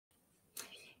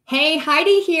Hey,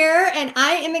 Heidi here, and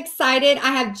I am excited.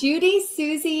 I have Judy,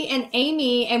 Susie, and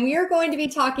Amy, and we are going to be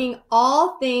talking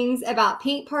all things about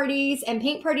paint parties and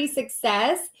paint party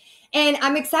success. And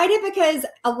I'm excited because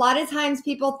a lot of times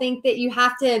people think that you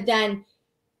have to have done,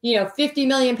 50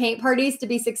 million paint parties to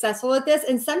be successful with this.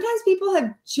 And sometimes people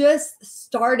have just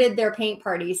started their paint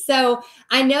parties. So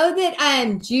I know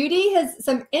that Judy has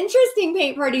some interesting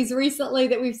paint parties recently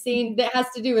that we've seen that has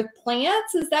to do with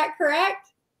plants. Is that correct?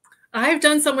 I've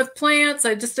done some with plants.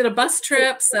 I just did a bus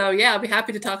trip. So yeah, I'll be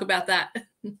happy to talk about that.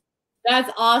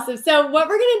 That's awesome. So, what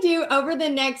we're going to do over the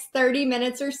next 30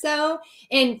 minutes or so,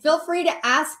 and feel free to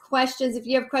ask questions if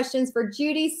you have questions for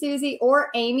Judy, Susie, or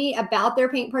Amy about their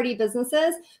paint party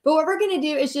businesses. But what we're going to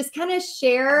do is just kind of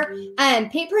share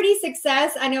paint party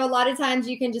success. I know a lot of times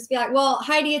you can just be like, well,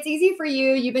 Heidi, it's easy for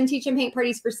you. You've been teaching paint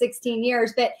parties for 16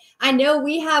 years, but I know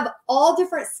we have all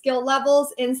different skill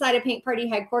levels inside of paint party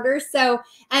headquarters. So,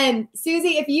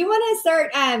 Susie, if you want to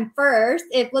start first,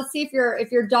 let's see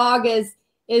if your dog is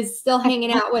still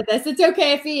hanging out with us. It's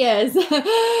okay if he is.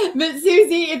 But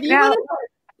Susie, if you want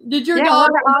to, did your dog?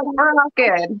 We're all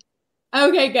good.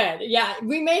 Okay, good. Yeah,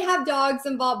 we may have dogs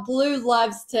involved. Blue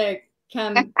loves to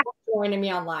come joining me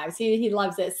on lives. He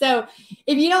loves it. So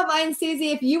if you don't mind,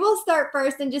 Susie, if you will start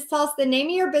first and just tell us the name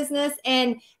of your business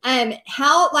and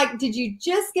how, did you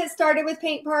just get started with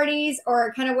paint parties,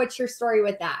 or kind of what's your story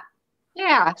with that?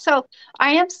 Yeah, so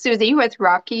I am Susie with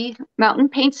Rocky Mountain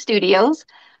Paint Studios.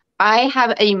 I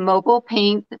have a mobile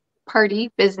paint party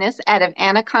business out of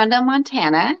Anaconda,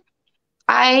 Montana.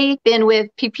 I've been with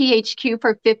PPHQ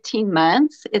for 15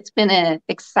 months. It's been an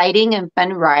exciting and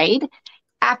fun ride.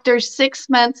 After 6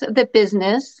 months of the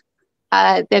business,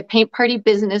 the paint party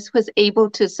business was able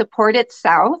to support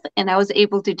itself, and I was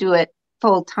able to do it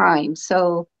full time.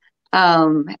 So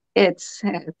that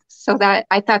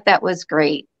I thought that was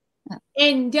great.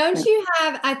 And don't you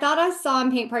have, I thought I saw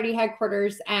in Paint Party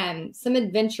Headquarters some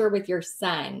adventure with your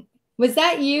son. Was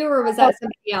that you or was that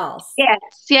somebody else?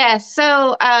 Yes.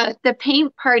 So the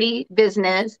paint party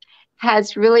business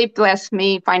has really blessed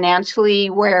me financially,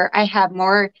 where I have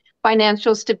more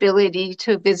financial stability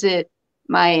to visit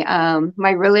my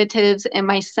relatives and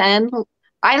my son.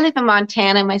 I live in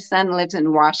Montana. My son lives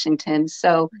in Washington.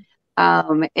 So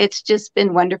it's just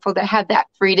been wonderful to have that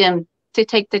freedom to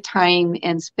take the time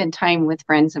and spend time with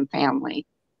friends and family.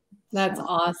 That's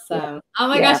awesome. Oh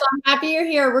my gosh, I'm happy you're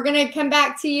here. We're going to come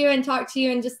back to you and talk to you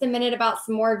in just a minute about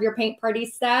some more of your paint party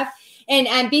stuff.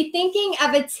 And be thinking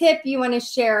of a tip you want to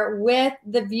share with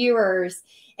the viewers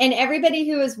and everybody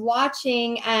who is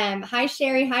watching. Hi,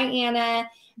 Sherry. Hi, Anna.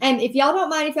 And if y'all don't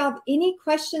mind, if y'all have any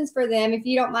questions for them, if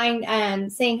you don't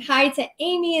mind saying hi to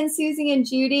Amy and Susie and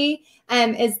Judy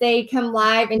as they come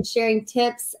live and sharing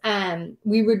tips,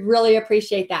 we would really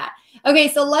appreciate that. Okay,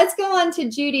 so let's go on to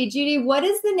Judy. Judy, what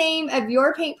is the name of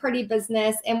your paint party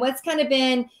business, and what's kind of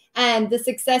been the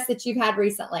success that you've had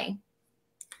recently?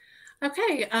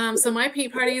 Okay, so my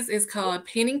paint parties is called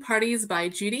Painting Parties by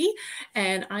Judy,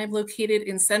 and I'm located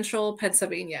in central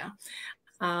Pennsylvania.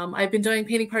 I've been doing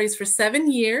painting parties for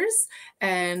 7 years,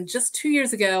 and just 2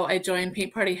 years ago, I joined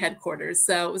Paint Party Headquarters.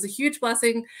 So it was a huge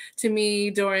blessing to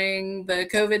me during the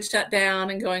COVID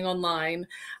shutdown and going online.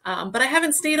 But I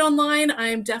haven't stayed online.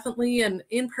 I'm definitely an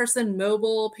in-person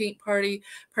mobile paint party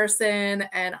person,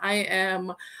 and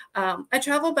I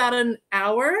travel about an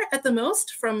hour at the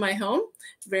most from my home,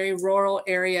 very rural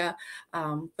area.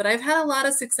 But I've had a lot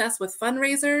of success with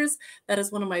fundraisers. That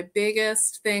is one of my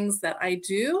biggest things that I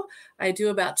do. I do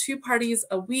about 2 parties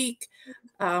a week.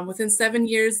 Within 7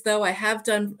 years, though, I have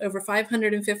done over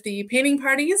 550 painting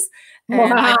parties,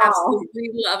 and I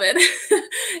absolutely love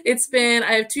it.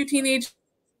 I have 2 teenage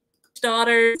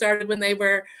daughters, started when they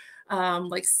were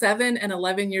like 7 and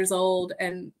 11 years old,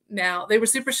 and now they were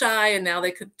super shy, and now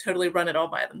they could totally run it all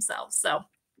by themselves. So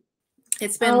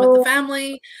it's been with the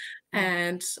family,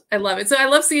 and I love it. So I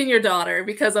love seeing your daughter,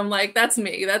 because I'm like, that's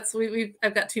me.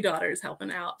 I've got 2 daughters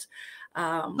helping out.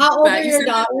 How old are your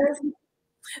daughters?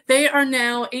 They are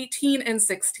now 18 and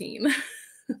 16.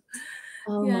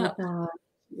 Oh my God.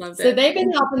 Loved so it. They've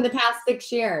been helping the past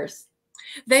 6 years.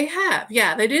 They have,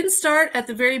 yeah. They didn't start at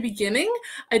the very beginning.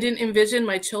 I didn't envision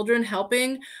my children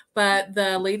helping, but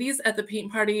the ladies at the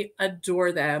paint party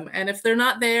adore them. And if they're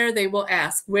not there, they will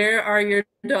ask, where are your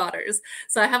daughters?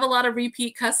 So I have a lot of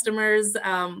repeat customers.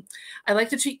 I like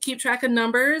to keep track of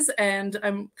numbers, and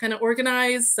I'm kind of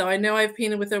organized. So I know I've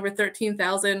painted with over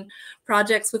 13,000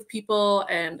 projects with people,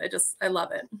 and I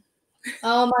love it.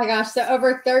 Oh my gosh. So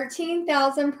over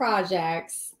 13,000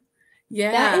 projects.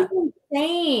 Yeah. That is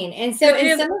insane. And so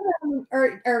some of them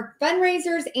are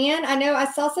fundraisers, and I know I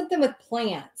saw something with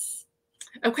plants.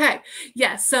 Okay.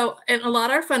 Yes. So, and a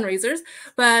lot are fundraisers,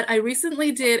 but I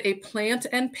recently did a plant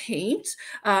and paint.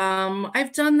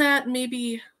 I've done that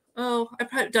maybe, I've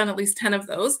probably done at least 10 of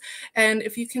those. And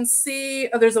if you can see,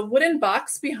 there's a wooden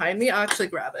box behind me. I'll actually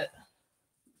grab it.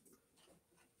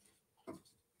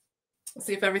 Let's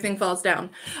see if everything falls down.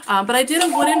 But I did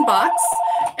a wooden box,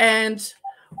 and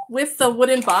with the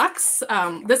wooden box,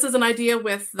 this is an idea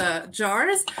with the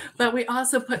jars, but we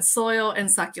also put soil and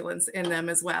succulents in them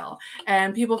as well.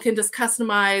 And people can just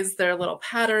customize their little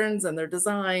patterns and their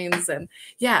designs. And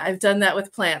yeah, I've done that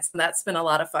with plants, and that's been a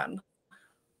lot of fun.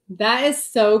 That is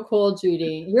so cool,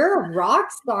 Judy. You're a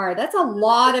rock star. That's a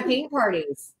lot of paint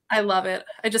parties. I love it.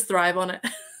 I just thrive on it.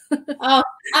 Oh,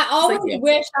 I always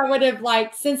wish I would have,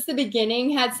 like, since the beginning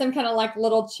had some kind of like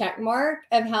little check mark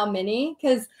of how many,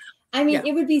 because I mean,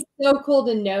 it would be so cool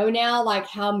to know now, like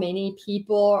how many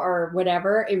people or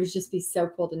whatever. It would just be so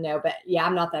cool to know. But yeah,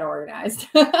 I'm not that organized.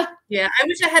 Yeah, I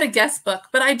wish I had a guest book,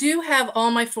 but I do have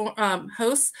all my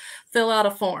hosts fill out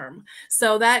a form.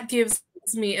 So that gives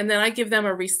me, and then I give them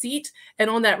a receipt. And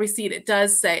on that receipt, it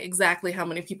does say exactly how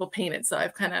many people painted. So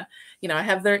I've kind of, I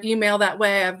have their email that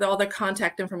way. I have all their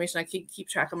contact information. I keep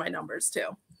track of my numbers too.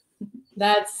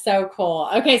 That's so cool.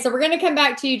 Okay, so we're going to come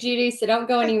back to you, Judy. So don't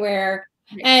go anywhere.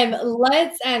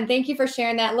 Let's thank you for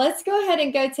sharing that. Let's go ahead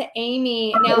and go to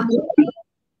Amy. Now,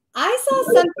 I saw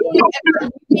something about you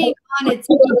being on a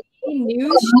TV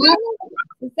news show.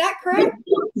 Is that correct?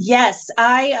 Yes,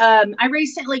 I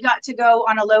recently got to go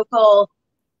on a local.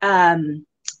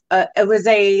 It was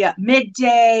a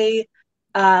midday.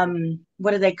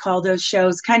 What do they call those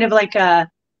shows? Kind of like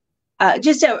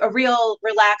just a real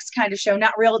relaxed kind of show,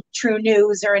 not real true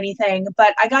news or anything.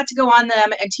 But I got to go on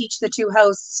them and teach the two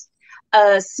hosts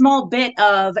a small bit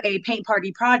of a paint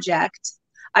party project.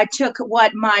 I took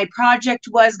what my project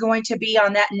was going to be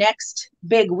on that next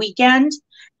big weekend,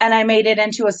 and I made it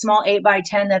into a small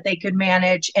 8x10 that they could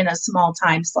manage in a small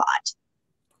time slot.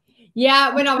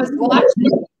 Yeah, when I was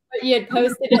watching what you had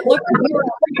posted, it looked like you were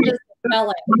Regis and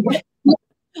Kelly.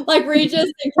 Like Regis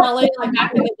and Kelly, like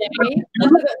back in the day.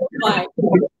 That's what it looked like.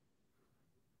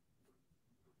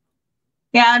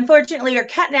 Yeah, unfortunately, you're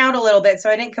cutting out a little bit, so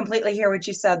I didn't completely hear what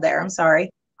you said there. I'm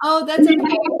sorry. Oh, that's okay. We're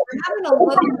having a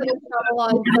little bit of trouble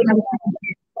on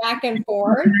back and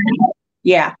forth.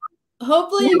 Yeah.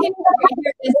 Hopefully you can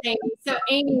hear this, Amy. So,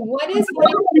 Amy, what is one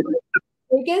of your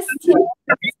biggest tips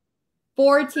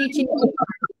for teaching?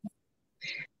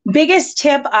 Biggest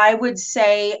tip, I would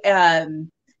say,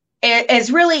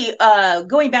 is really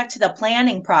going back to the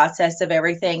planning process of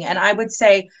everything. And I would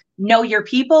say, know your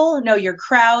people, know your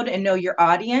crowd, and know your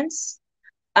audience.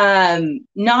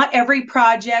 Not every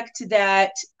project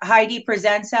that Heidi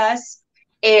presents us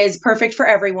is perfect for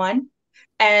everyone.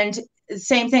 And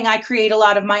same thing, I create a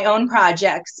lot of my own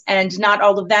projects, and not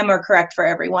all of them are correct for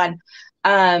everyone.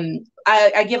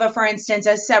 I give for instance,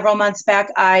 several months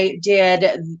back, I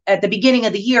did at the beginning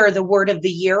of the year, the word of the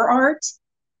year art.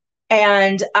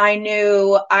 And I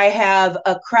knew I have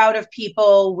a crowd of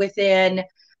people within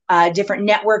different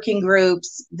networking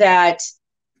groups that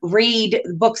read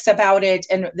books about it,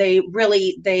 and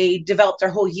they developed their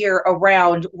whole year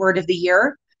around word of the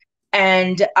year.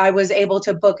 And I was able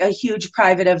to book a huge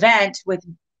private event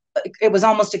it was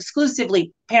almost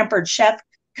exclusively Pampered Chef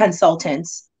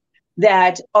consultants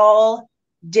that all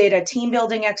did a team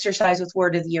building exercise with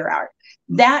word of the year art.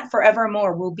 That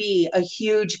forevermore will be a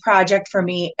huge project for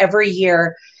me every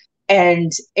year.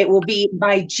 And it will be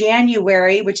by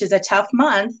January, which is a tough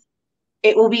month.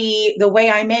 It will be the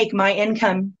way I make my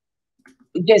income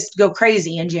just go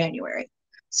crazy in January.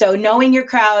 So knowing your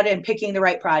crowd and picking the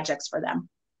right projects for them.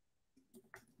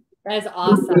 That is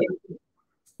awesome.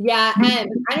 Yeah, and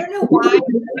I don't know why.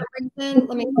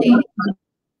 Let me see.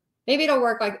 Maybe it'll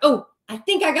work. Like, oh, I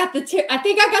think I got the tip. I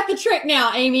think I got the trick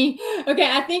now, Amy.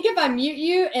 Okay, I think if I mute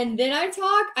you and then I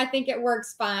talk, I think it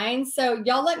works fine. So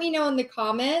y'all let me know in the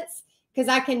comments, because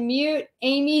I can mute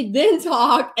Amy, then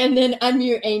talk, and then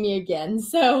unmute Amy again.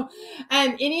 So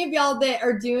any of y'all that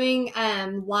are doing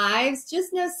lives,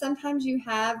 just know sometimes you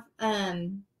have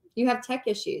tech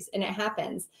issues, and it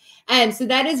happens. So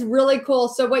that is really cool.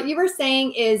 So what you were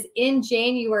saying is in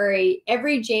January,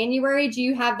 every January, do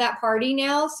you have that party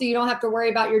now? So you don't have to worry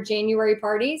about your January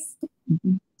parties?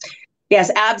 Mm-hmm.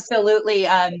 Yes, absolutely.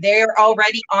 They're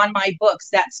already on my books,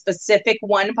 that specific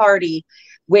one party,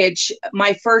 which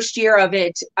my first year of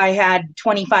it, I had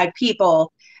 25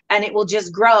 people, and it will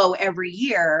just grow every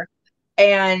year.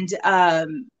 And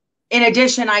in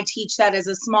addition, I teach that as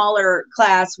a smaller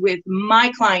class with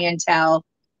my clientele,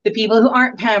 the people who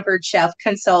aren't Pampered Chef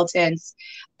consultants.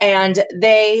 And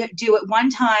they do it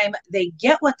one time, they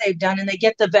get what they've done, and they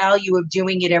get the value of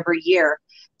doing it every year.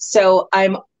 So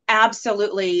I'm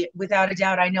absolutely, without a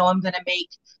doubt, I know I'm going to make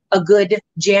a good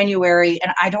January,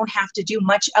 and I don't have to do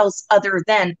much else other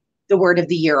than the word of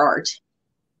the year art.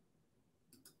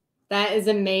 That is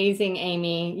amazing,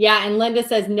 Amy. Yeah. And Linda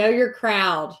says, know your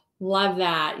crowd. Love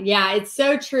that. Yeah, it's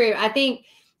so true. I think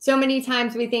so many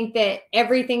times we think that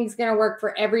everything's going to work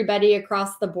for everybody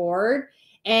across the board.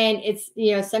 And it's,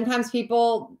 you know, sometimes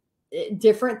people,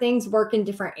 different things work in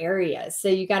different areas. So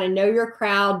you got to know your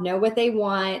crowd, know what they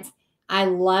want. I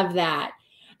love that.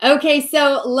 Okay.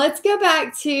 So let's go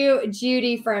back to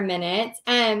Judy for a minute.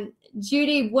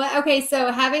 Judy,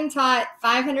 so having taught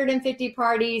 550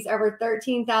 parties, over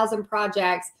 13,000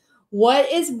 projects, what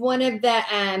is one of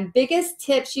the biggest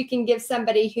tips you can give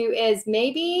somebody who is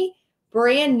maybe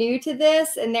brand new to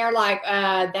this and they're like,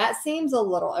 that seems a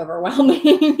little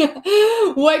overwhelming?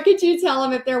 What could you tell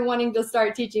them if they're wanting to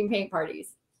start teaching paint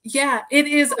parties? Yeah, it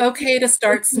is okay to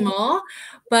start small,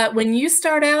 but when you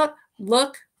start out,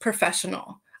 look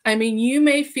professional. I mean, you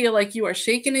may feel like you are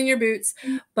shaking in your boots,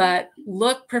 but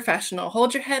look professional.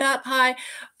 Hold your head up high.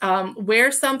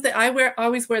 Wear something. I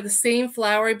always wear the same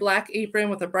flowery black apron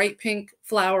with a bright pink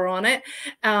flower on it.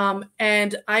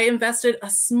 And I invested a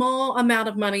small amount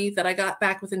of money that I got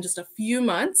back within just a few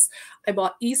months. I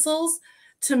bought easels.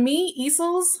 To me,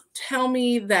 easels tell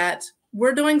me that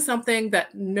we're doing something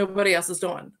that nobody else is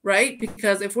doing, right?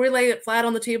 Because if we lay it flat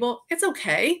on the table, it's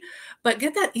okay. But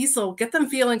get that easel, get them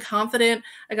feeling confident.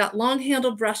 I got long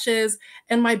handled brushes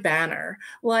and my banner.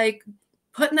 Like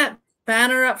putting that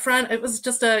banner up front, it was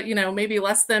just maybe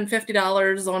less than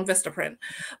 $50 on Vistaprint.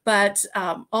 But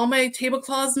all my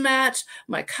tablecloths match,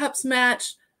 my cups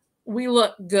match. We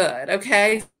look good,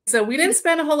 okay? So we didn't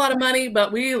spend a whole lot of money,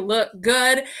 but we look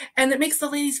good. And it makes the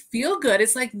ladies feel good.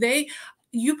 It's like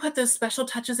you put those special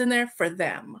touches in there for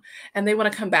them, and they want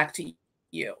to come back to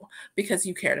you because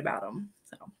you cared about them.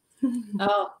 So.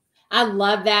 Oh, I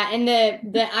love that. And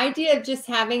the idea of just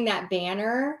having that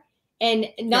banner, and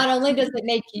not only does it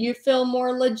make you feel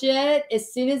more legit,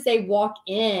 as soon as they walk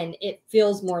in, it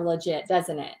feels more legit,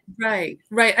 doesn't it? Right.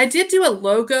 I did do a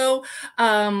logo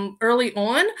early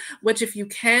on, which if you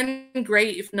can,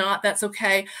 great. If not, that's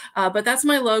okay. But that's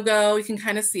my logo. You can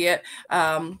kind of see it.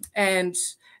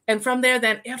 And from there,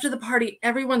 then after the party,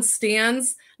 everyone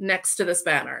stands next to this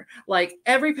banner. Like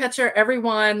every picture,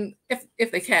 everyone,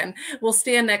 if they can, will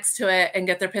stand next to it and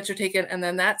get their picture taken. And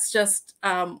then that's just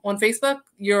on Facebook.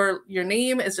 Your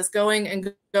name is just going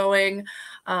and going.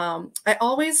 I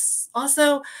always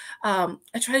also I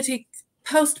try to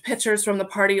post pictures from the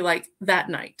party like that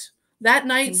night,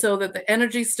 so that the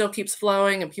energy still keeps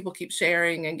flowing and people keep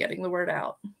sharing and getting the word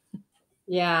out.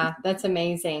 Yeah, that's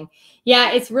amazing.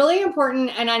 Yeah, it's really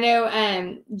important. And I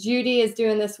know Judy is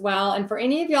doing this well. And for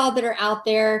any of y'all that are out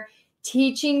there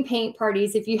teaching paint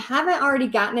parties, if you haven't already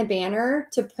gotten a banner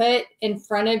to put in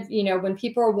front of, when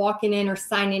people are walking in or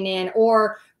signing in,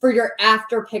 or for your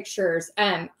after pictures,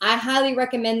 I highly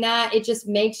recommend that. It just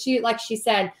makes you, like she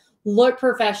said, look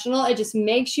professional. It just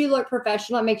makes you look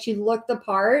professional. It makes you look the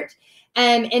part.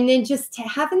 And then just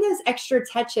having those extra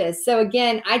touches. So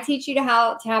again, I teach you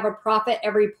how to have a profit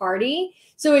every party.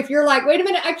 So if you're like, wait a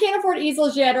minute, I can't afford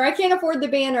easels yet, or I can't afford the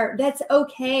banner, that's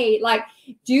okay. Like,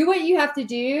 do what you have to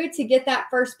do to get that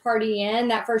first party in,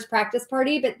 that first practice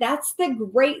party. But that's the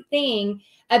great thing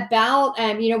about,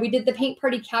 we did the paint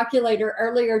party calculator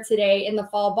earlier today in the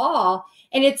fall ball.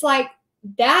 And it's like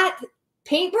that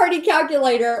paint party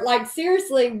calculator, like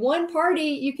seriously, one party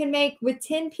you can make with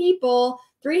 10 people,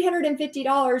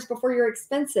 $350 before your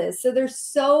expenses. So there's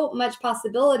so much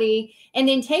possibility. And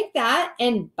then take that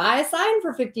and buy a sign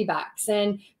for $50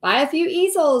 and buy a few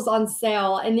easels on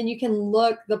sale. And then you can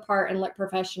look the part and look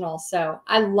professional. So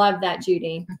I love that,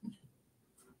 Judy.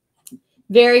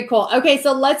 Very cool. Okay,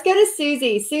 so let's go to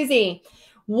Susie. Susie,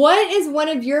 what is one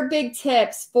of your big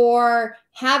tips for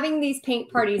having these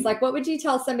paint parties? Like, what would you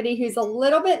tell somebody who's a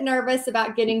little bit nervous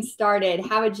about getting started?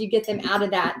 How would you get them out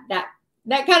of that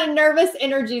kind of nervous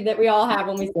energy that we all have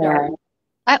when we start?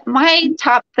 My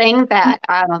top thing that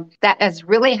has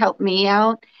really helped me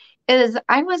out is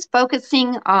I was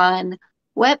focusing on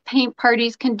what paint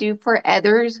parties can do for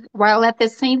others, while at the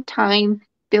same time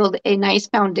build a nice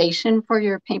foundation for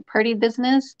your paint party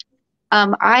business.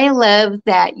 I love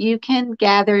that you can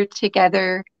gather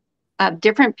together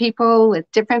different people with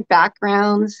different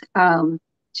backgrounds,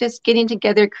 just getting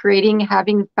together, creating,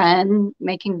 having fun,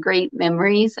 making great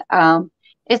memories.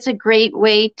 It's a great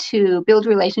way to build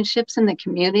relationships in the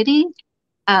community.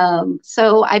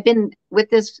 So I've been with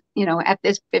this, at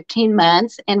this 15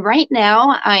 months, and right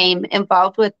now I'm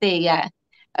involved with a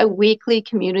weekly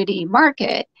community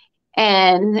market.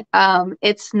 And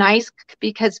it's nice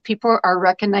because people are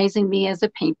recognizing me as a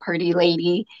paint party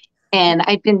lady, and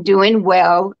I've been doing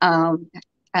well.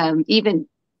 Even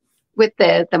with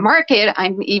the market,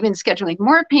 I'm even scheduling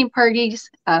more paint parties,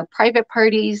 private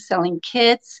parties, selling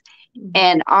kits.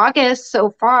 And August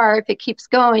so far, if it keeps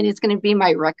going, is going to be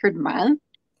my record month.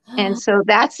 And so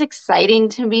that's exciting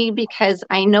to me because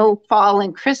I know fall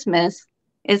and Christmas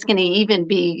is going to even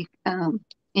be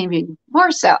even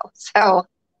more so. So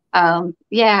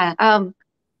yeah,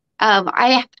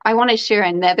 I want to share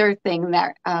another thing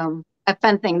that a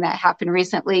fun thing that happened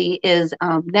recently is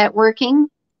networking.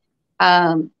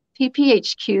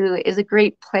 PPHQ is a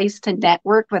great place to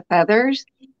network with others.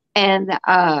 And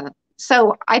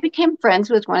so I became friends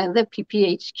with one of the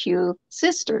PPHQ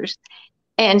sisters,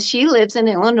 and she lives in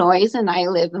Illinois and I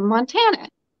live in Montana.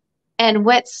 And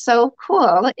what's so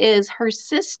cool is her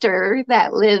sister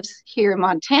that lives here in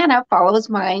Montana follows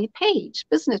my page,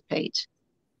 business page.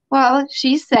 Well,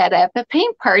 she set up a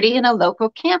paint party in a local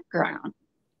campground.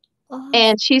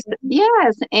 And she's,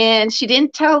 yes, and she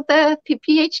didn't tell the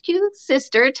PPHQ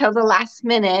sister till the last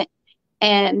minute.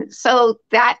 And so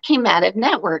that came out of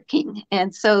networking.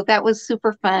 And so that was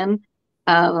super fun.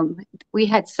 We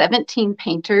had 17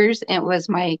 painters, and it was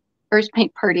my first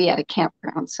paint party at a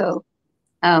campground. So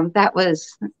that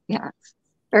was, yeah,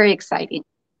 very exciting.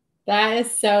 That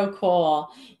is so cool.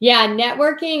 Yeah,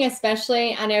 networking,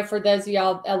 especially, I know for those of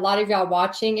y'all, a lot of y'all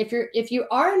watching, if you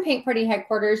are in Paint Party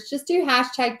headquarters, just do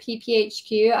hashtag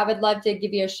PPHQ. I would love to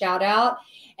give you a shout out.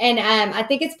 And I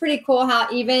think it's pretty cool how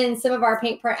even some of our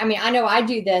paint party, I mean, I know I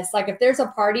do this, like if there's a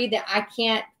party that I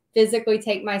can't physically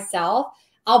take myself,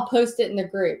 I'll post it in the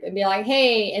group and be like,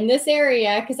 hey, in this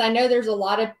area, because I know there's a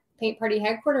lot of Paint Party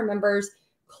headquarter members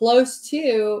close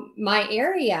to my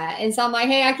area. And so I'm like,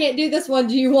 hey, I can't do this one.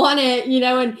 Do you want it? You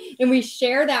know, and we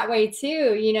share that way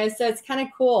too, you know, so it's kind of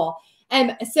cool.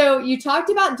 And so you talked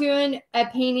about doing a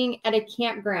painting at a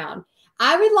campground.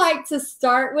 I would like to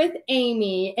start with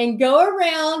Amy and go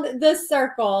around the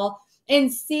circle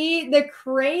and see the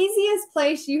craziest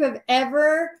place you have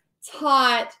ever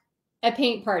taught a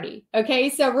paint party. Okay,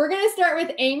 so we're going to start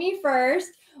with Amy first.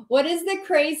 What is the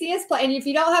craziest place? And if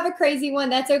you don't have a crazy one,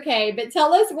 that's okay. But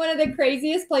tell us one of the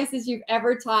craziest places you've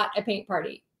ever taught a paint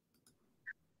party.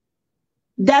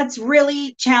 That's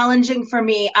really challenging for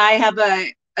me. I have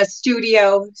a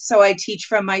studio, so I teach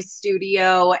from my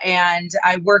studio, and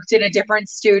I worked in a different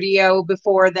studio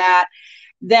before that.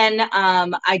 Then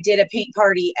I did a paint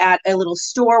party at a little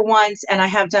store once, and I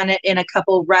have done it in a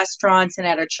couple restaurants and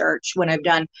at a church when I've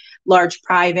done large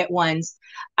private ones.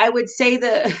 I would say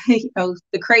the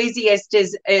craziest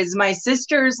is my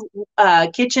sister's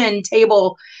kitchen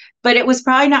table, but it was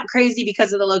probably not crazy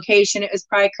because of the location. It was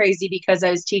probably crazy because I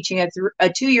was teaching a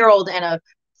 2-year-old and a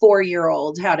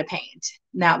 4-year-old how to paint.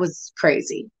 And that was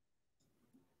crazy.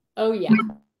 Oh yeah.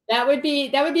 That would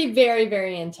be very,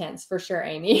 very intense for sure,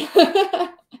 Amy.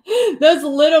 Those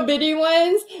little bitty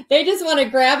ones, they just want to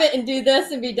grab it and do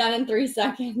this and be done in 3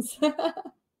 seconds.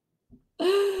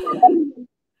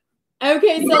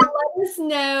 Okay, so let us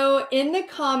know in the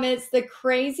comments the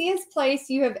craziest place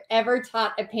you have ever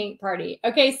taught a paint party.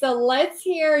 Okay, so let's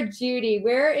hear Judy.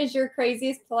 Where is your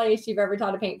craziest place you've ever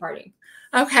taught a paint party?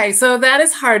 Okay, so that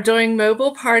is hard. Doing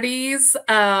mobile parties,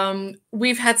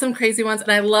 we've had some crazy ones,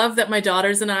 and I love that my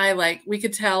daughters and I, like, we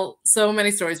could tell so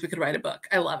many stories. We could write a book.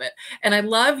 I love it, and I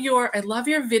love your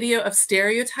video of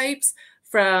stereotypes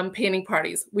from painting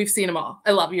parties. We've seen them all.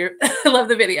 I love I love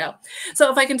the video.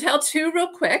 So if I can tell 2 real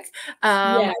quick,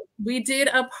 we did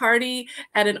a party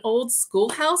at an old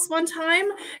schoolhouse one time.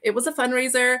 It was a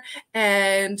fundraiser,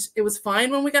 and it was fine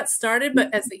when we got started,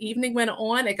 but as the evening went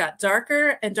on, it got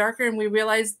darker and darker, and we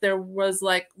realized there was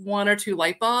like 1 or 2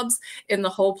 light bulbs in the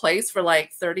whole place for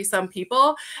like 30 some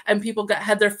people, and people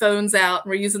had their phones out and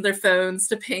were using their phones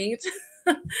to paint.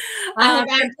 I have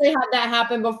actually had that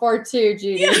happen before too,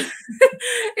 Judy. Yeah.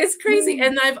 It's crazy.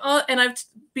 And I've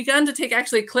begun to take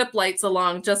actually clip lights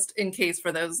along just in case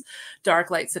for those dark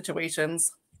light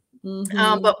situations.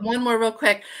 But one more real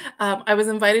quick. I was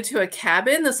invited to a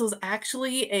cabin. This was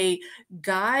actually a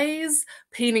guy's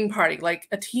painting party, like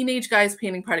a teenage guy's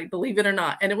painting party, believe it or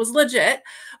not. And it was legit,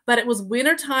 but it was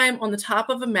wintertime on the top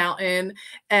of a mountain.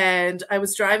 And I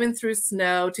was driving through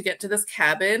snow to get to this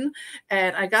cabin,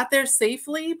 and I got there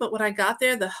safely. But when I got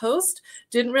there, the host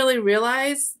didn't really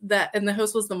realize that, and the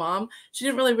host was the mom, she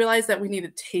didn't really realize that we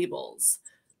needed tables.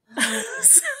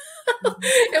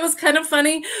 It was kind of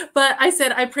funny, but I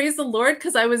said, I praise the Lord,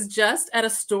 because I was just at a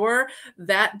store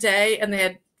that day and they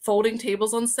had folding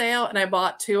tables on sale, and I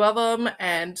bought 2 of them,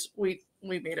 and we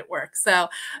we made it work. So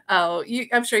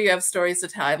I'm sure you have stories to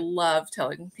tell. I love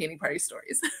telling painting party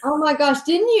stories. Oh my gosh.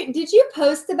 Did you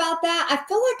post about that? I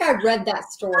feel like I read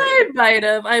that story. I might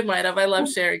have. I love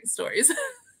sharing stories.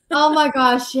 Oh my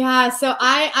gosh. Yeah. So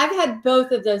I've had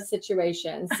both of those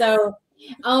situations. So,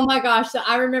 oh my gosh. So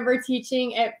I remember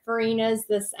teaching at Farina's,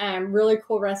 this really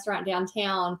cool restaurant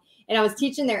downtown. And I was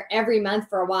teaching there every month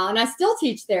for a while. And I still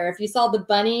teach there. If you saw the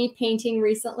bunny painting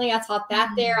recently, I taught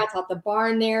that there. I taught the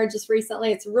barn there just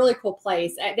recently. It's a really cool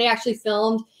place. They actually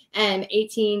filmed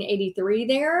 1883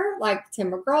 there. Like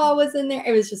Tim McGraw was in there.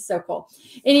 It was just so cool.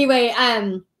 Anyway,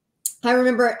 I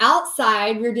remember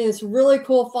outside, we were doing this really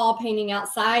cool fall painting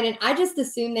outside, and I just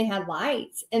assumed they had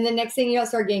lights. And the next thing you know, it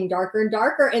started getting darker and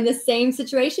darker. In the same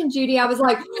situation, Judy, I was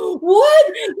like,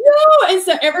 what? No. And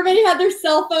so everybody had their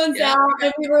cell phones out,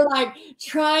 and we were like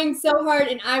trying so hard.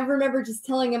 And I remember just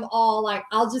telling them all, like,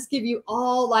 I'll just give you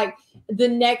all like the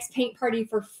next paint party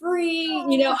for free.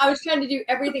 You know, I was trying to do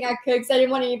everything I could because I didn't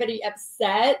want anybody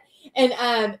upset.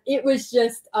 And it was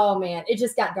just, oh man, it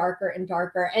just got darker and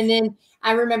darker. And then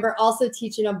I remember also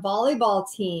teaching a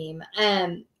volleyball team.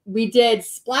 We did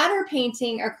splatter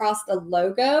painting across the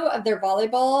logo of their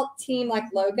volleyball team, like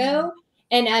logo.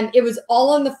 And it was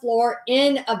all on the floor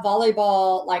in a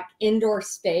volleyball, like indoor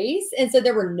space. And so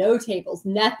there were no tables,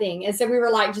 nothing. And so we were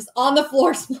like just on the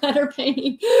floor splatter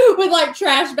painting with like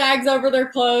trash bags over their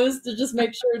clothes to just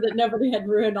make sure that nobody had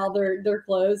ruined all their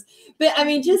clothes. But I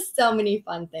mean, just so many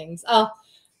fun things. Oh,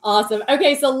 awesome.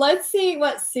 Okay, so let's see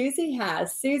what Susie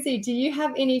has. Susie, do you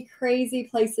have any crazy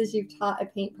places you've taught a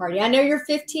paint party? I know you're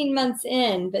 15 months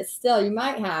in, but still you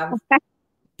might have.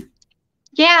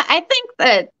 Yeah, I think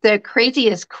that the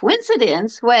craziest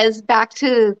coincidence was back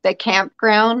to the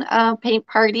campground paint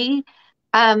party.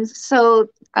 So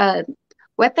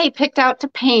what they picked out to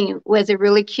paint was a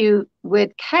really cute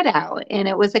wood cutout, and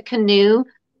it was a canoe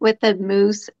with a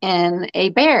moose and a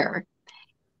bear.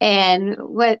 And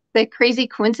what the crazy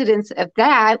coincidence of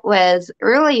that was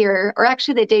earlier, or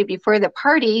actually the day before the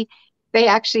party, they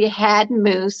actually had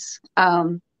moose.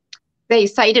 They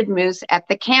sighted moose at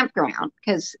the campground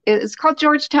because it's called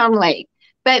Georgetown Lake.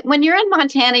 But when you're in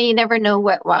Montana, you never know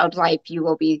what wildlife you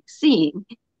will be seeing.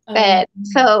 And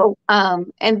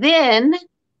then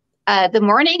the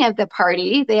morning of the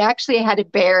party, they actually had a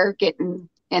bear getting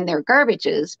in their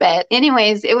garbages. But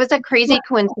anyways, it was a crazy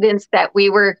coincidence that we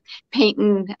were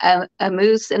painting a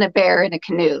moose and a bear in a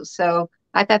canoe. So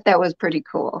I thought that was pretty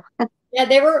cool. Yeah,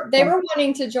 they were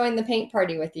wanting to join the paint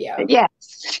party with you.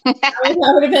 Yes.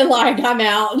 I would have been like, I'm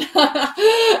out.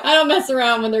 I don't mess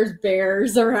around when there's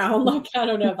bears around. Like, I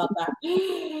don't know about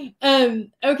that.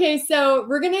 Okay, so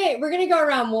we're gonna go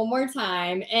around one more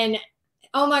time. And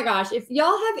oh my gosh, if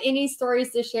y'all have any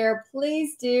stories to share,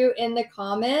 please do in the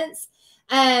comments.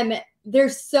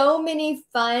 There's so many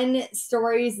fun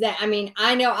stories that, I mean,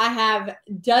 I know I have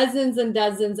dozens and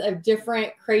dozens of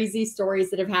different crazy stories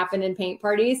that have happened in paint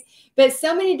parties, but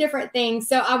so many different things.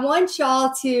 So I want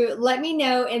y'all to let me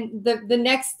know in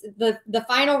the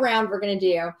final round we're going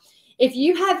to do, if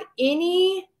you have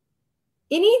any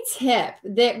tip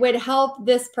that would help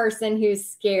this person who's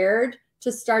scared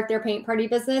to start their paint party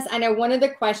business. I know one of the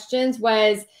questions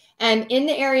was, in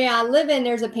the area I live in,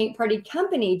 there's a paint party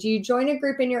company. Do you join a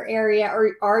group in your area,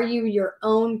 or are you your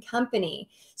own company?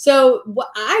 So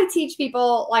what I teach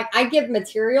people, like I give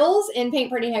materials in Paint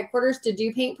Party Headquarters to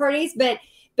do paint parties, but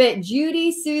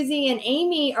Judy, Susie, and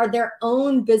Amy are their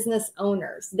own business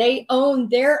owners. They own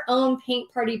their own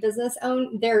paint party business,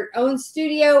 own their own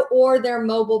studio or their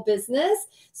mobile business.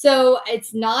 So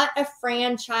it's not a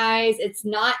franchise. It's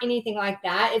not anything like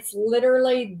that. It's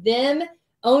literally them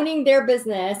owning their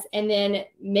business and then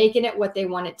making it what they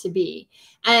want it to be.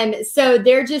 So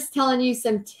they're just telling you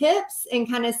some tips and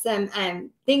kind of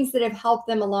some things that have helped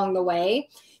them along the way.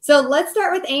 So let's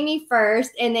start with Amy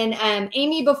first. And then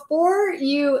Amy, before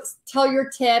you tell your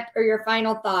tip or your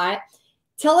final thought,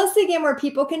 tell us again where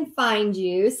people can find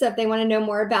you. So if they want to know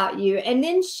more about you, and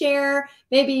then share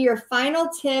maybe your final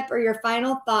tip or your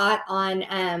final thought on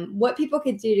what people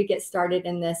could do to get started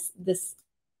in this.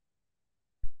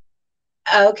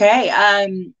 Okay.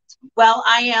 Well,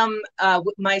 I am,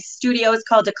 my studio is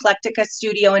called Eclectica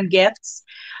Studio and Gifts.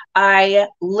 I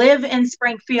live in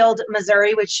Springfield,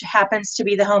 Missouri, which happens to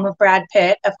be the home of Brad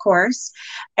Pitt, of course.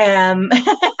 But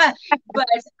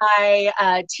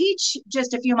I teach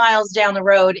just a few miles down the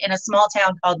road in a small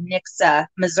town called Nixa,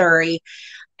 Missouri.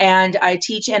 And I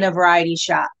teach in a variety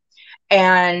shop.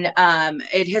 And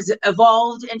it has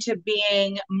evolved into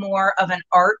being more of an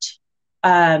art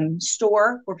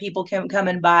store where people can come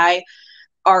and buy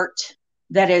art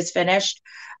that is finished.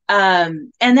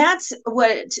 And that's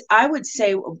what I would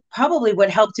say probably what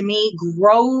helped me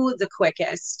grow the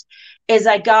quickest is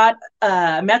I got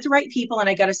met the right people and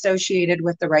I got associated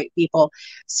with the right people.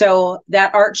 So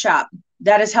that art shop,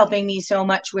 that is helping me so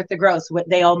much with the growth.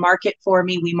 They all market for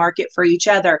me. We market for each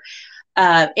other.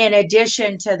 In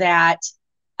addition to that,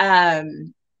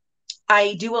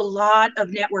 I do a lot of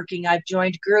networking. I've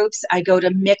joined groups. I go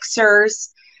to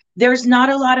mixers. There's not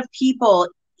a lot of people,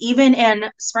 even in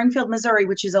Springfield, Missouri,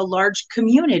 which is a large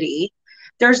community.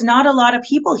 There's not a lot of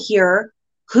people here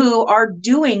who are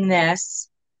doing this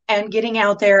and getting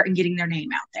out there and getting their name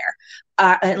out there.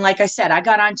 And like I said, I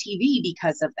got on TV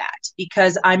because of that,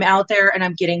 because I'm out there and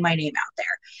I'm getting my name out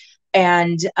there.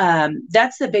 And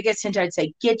that's the biggest hint I'd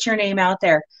say, get your name out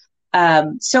there.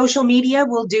 Social media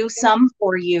will do some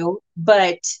for you,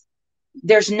 but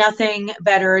there's nothing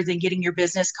better than getting your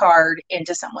business card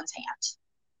into someone's hand.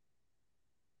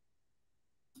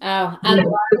 Oh, I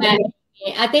love that.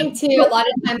 I think too, a lot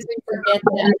of times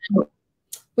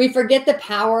we forget the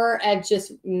power of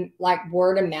just like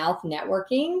word of mouth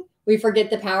networking. We forget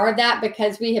the power of that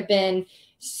because we have been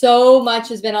so much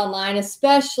has been online,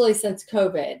 especially since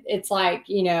COVID. It's like,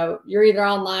 you know, you're either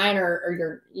online or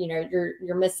you're, you know,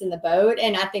 you're missing the boat.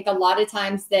 And I think a lot of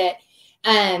times that,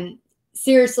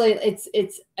 seriously,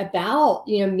 it's about,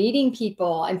 you know, meeting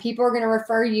people, and people are going to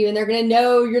refer you, and they're going to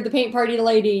know you're the paint party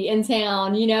lady in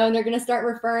town, you know, and they're going to start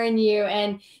referring you.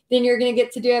 And then you're going to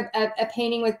get to do a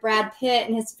painting with Brad Pitt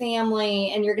and his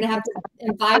family, and you're going to have to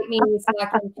invite me so I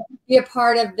can be a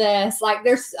part of this. Like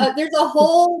there's a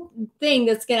whole thing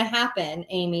that's going to happen,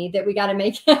 Amy, that we got to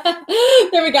make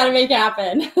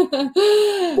happen.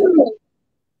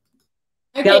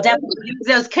 Okay. They'll definitely use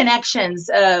those connections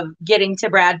of getting to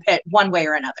Brad Pitt one way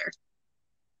or another.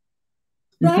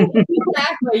 Right.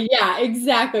 Exactly. Yeah,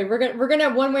 exactly. We're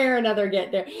gonna one way or another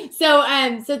get there. So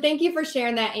so thank you for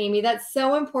sharing that, Amy. That's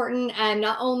so important. And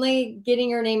not only getting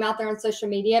your name out there on social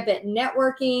media, but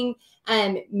networking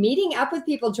and meeting up with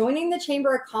people, joining the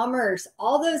Chamber of Commerce,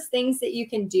 all those things that you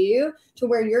can do to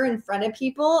where you're in front of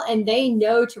people and they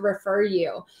know to refer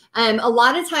you. A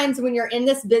lot of times when you're in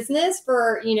this business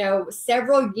for, you know,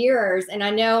 several years, and I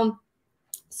know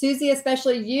Susie,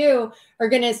 especially you, are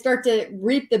going to start to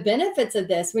reap the benefits of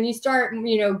this. When you start,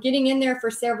 you know, getting in there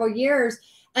for several years,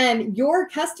 your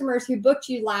customers who booked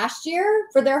you last year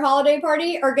for their holiday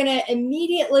party are going to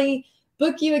immediately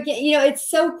book you again. You know, it's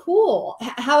so cool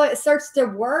how it starts to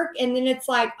work. And then it's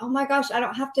like, oh my gosh, I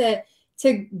don't have to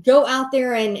go out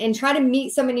there and try to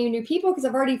meet so many new people because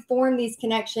I've already formed these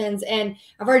connections and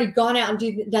I've already gone out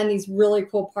and done these really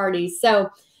cool parties. So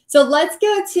let's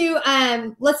go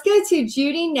to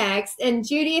Judy next. And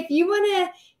Judy, if you want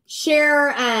to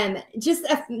share,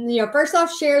 first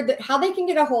off, share how they can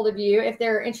get a hold of you if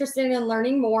they're interested in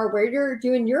learning more, where you're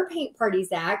doing your paint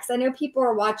parties at, because I know people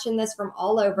are watching this from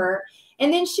all over.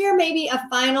 And then share maybe a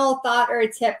final thought or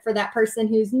a tip for that person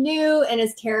who's new and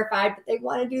is terrified, but they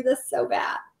want to do this so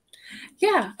bad.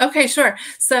 Yeah. Okay, sure.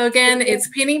 So again, it's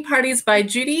Painting Parties by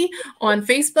Judy on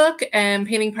Facebook and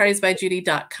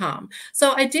paintingpartiesbyjudy.com.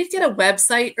 So I did get a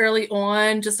website early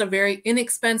on, just a very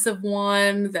inexpensive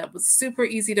one that was super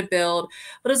easy to build,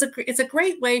 but it's a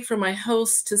great way for my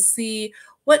hosts to see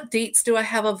what dates do I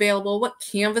have available? What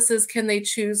canvases can they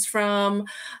choose from?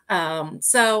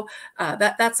 That's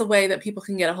a way that people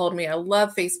can get a hold of me. I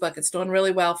love Facebook. It's doing really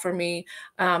well for me.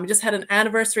 Just had an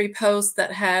anniversary post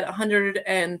that had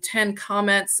 110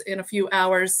 comments in a few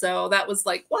hours. So that was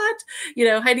like, what? You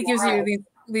know, Heidi gives you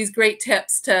these great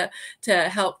tips to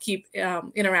help keep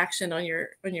interaction on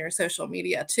your social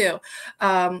media too.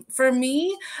 For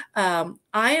me, I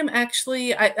am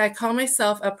actually, I call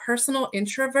myself a personal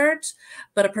introvert,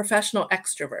 but a professional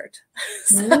extrovert.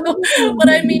 So what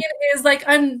I mean is, like,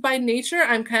 I'm by nature,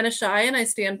 I'm kind of shy and I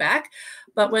stand back.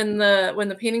 But when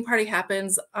the painting party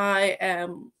happens, I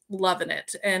am loving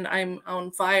it and I'm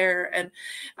on fire. And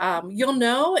you'll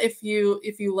know if you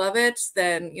love it,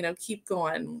 then, you know, keep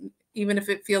going. Even if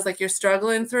it feels like you're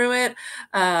struggling through it,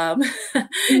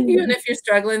 even if you're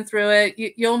struggling through it,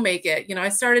 you'll make it. You know, I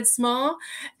started small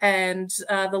and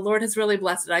the Lord has really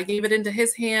blessed it. I gave it into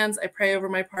his hands. I pray over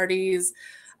my parties.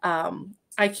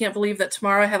 I can't believe that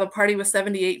tomorrow I have a party with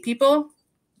 78 people.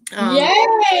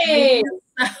 Yay!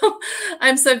 So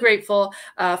I'm so grateful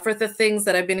for the things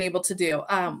that I've been able to do.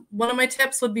 One of my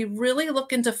tips would be really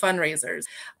look into fundraisers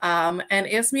and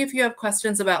ask me if you have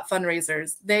questions about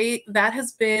fundraisers. That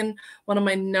has been one of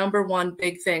my #1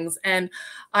 big things. And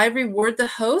I reward the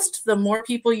host. The more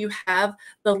people you have,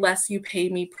 the less you pay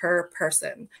me per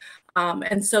person.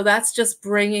 And so that's just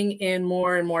bringing in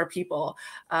more and more people.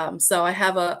 So I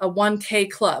have a 1K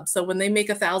club. So when they make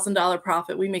 $1,000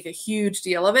 profit, we make a huge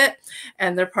deal of it.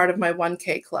 And they're part of my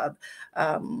 1K club.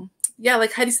 Yeah,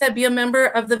 like Heidi said, be a member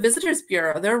of the Visitors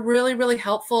Bureau. They're really, really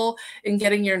helpful in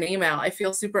getting your name out. I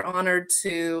feel super honored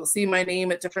to see my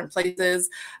name at different places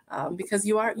because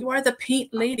you are the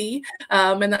paint lady,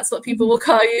 and that's what people will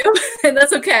call you, and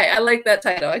that's okay. I like that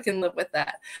title. I can live with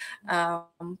that.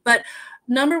 But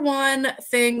number one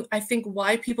thing I think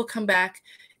why people come back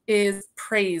is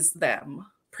praise them.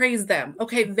 Praise them.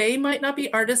 Okay, they might not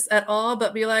be artists at all,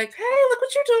 but be like, hey, look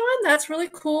what you're doing. That's really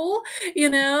cool. You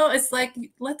know, it's like,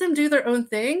 let them do their own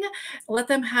thing. Let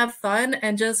them have fun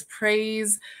and just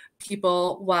praise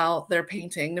people while they're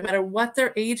painting. No matter what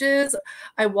their age is,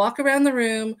 I walk around the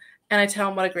room and I tell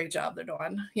them what a great job they're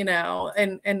doing, you know,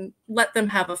 and let them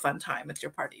have a fun time at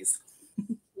your parties.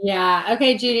 Yeah.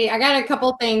 Okay, Judy, I got a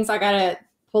couple things I got to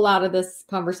pull out of this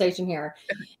conversation here.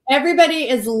 Everybody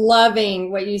is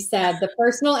loving what you said, the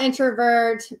personal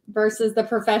introvert versus the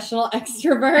professional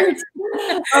extrovert.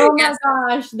 Oh my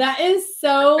gosh, that is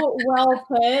so well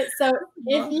put. So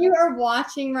if you are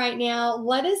watching right now,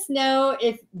 let us know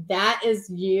if that is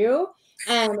you.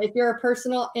 And if you're a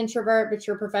personal introvert, but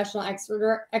you're a professional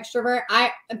extrovert,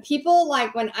 people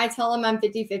like when I tell them I'm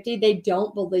 50-50, they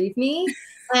don't believe me.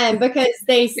 Because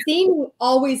they see me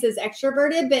always as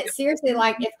extroverted, but seriously,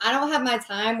 like if I don't have my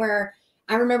time where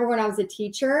I remember when I was a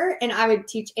teacher and I would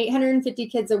teach 850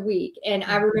 kids a week. And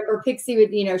I remember Pixie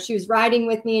would, you know, she was riding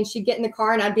with me and she'd get in the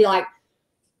car and I'd be like,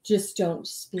 just don't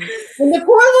speak. And the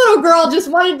poor little girl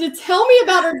just wanted to tell me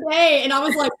about her day. And I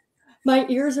was like, my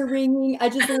ears are ringing. I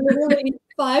just literally need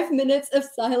 5 minutes of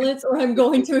silence or I'm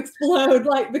going to explode.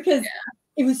 Like, because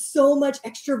it was so much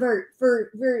extrovert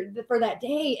for that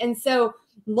day. And so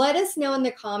let us know in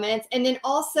the comments. And then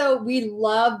also we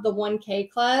love the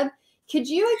 1K club. Could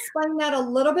you explain that a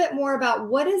little bit more about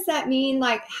what does that mean?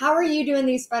 Like, how are you doing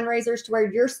these fundraisers to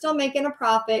where you're still making a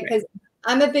profit? Because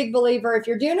I'm a big believer. If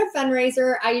you're doing a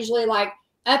fundraiser, I usually like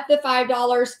up the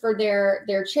 $5 for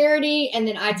their charity. And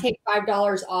then I take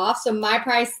 $5 off. So my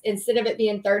price, instead of it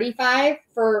being $35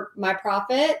 for my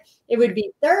profit, it would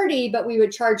be $30, but we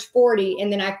would charge $40.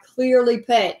 And then I clearly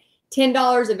put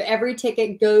 $10 of every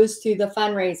ticket goes to the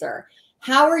fundraiser.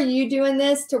 How are you doing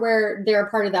this to where they're a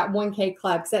part of that 1K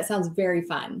club? Because that sounds very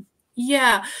fun.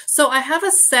 Yeah. So I have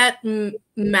a set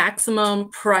maximum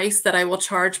price that I will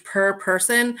charge per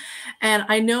person. And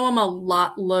I know I'm a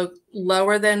lot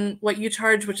lower than what you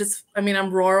charge, which is, I mean,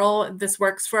 I'm rural. This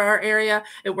works for our area.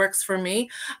 It works for me.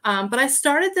 But I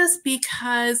started this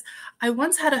because I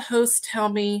once had a host tell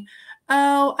me,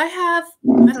 oh, I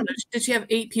don't know, did she have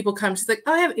 8 people come? She's like,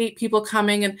 oh, I have 8 people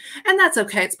coming and that's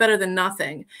okay. It's better than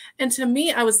nothing. And to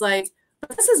me, I was like,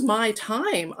 but this is my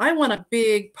time. I want a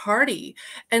big party.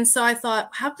 And so I thought,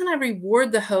 how can I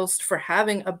reward the host for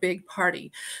having a big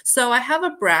party? So I have a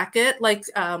bracket, like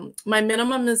my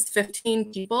minimum is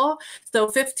 15 people. So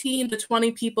 15 to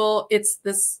 20 people, it's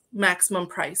this maximum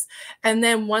price. And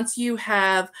then once you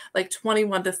have like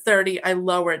 21 to 30, I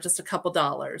lower it just a couple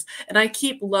dollars. And I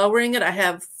keep lowering it. I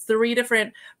have 3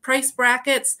 different price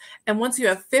brackets. And once you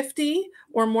have 50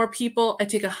 or more people, I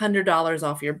take $100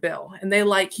 off your bill. And they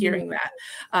like hearing that.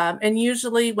 And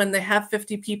usually when they have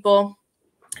 50 people,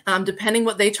 depending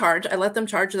what they charge, I let them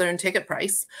charge their ticket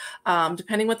price.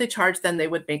 Depending what they charge, then they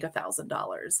would make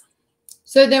 $1,000.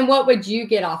 So then what would you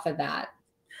get off of that?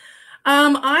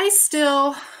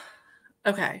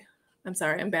 Okay. I'm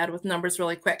sorry. I'm bad with numbers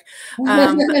really quick.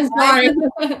 Sorry.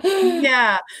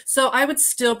 Yeah. So I would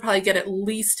still probably get at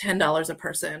least $10 a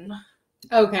person.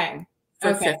 Okay.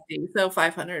 For 50. So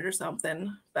 500 or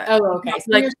something. But okay.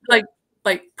 So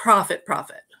like profit.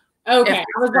 Okay.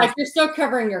 I was like, you're still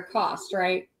covering your cost,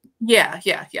 right? Yeah.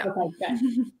 Okay,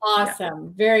 good.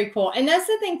 Awesome. Yeah. Very cool. And that's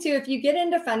the thing too. If you get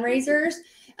into fundraisers,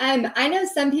 I know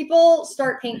some people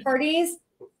start paint parties.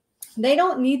 They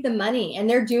don't need the money and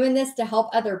they're doing this to help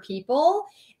other people.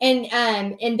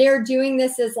 And they're doing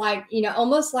this as like, you know,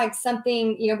 almost like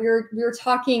something, you know, we were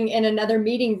talking in another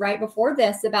meeting right before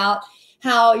this about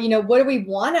how, you know, what do we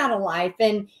want out of life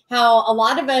and how a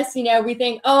lot of us, you know, we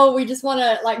think, oh, we just want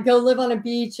to like go live on a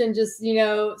beach and just, you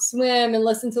know, swim and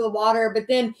listen to the water. But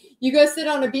then you go sit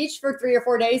on a beach for 3 or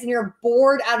 4 days and you're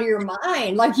bored out of your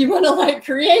mind. Like you want to like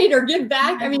create or give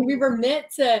back. I mean, we were meant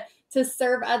to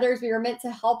serve others. We were meant to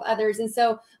help others. And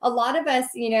so a lot of us,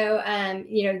 you know,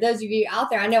 those of you out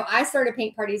there, I know I started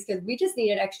paint parties because we just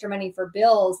needed extra money for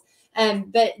bills.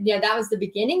 But you know, that was the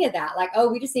beginning of that. Like, oh,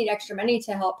 we just need extra money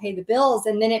to help pay the bills.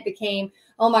 And then it became,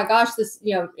 oh my gosh, this,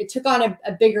 it took on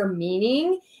a bigger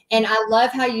meaning. And I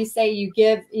love how you say you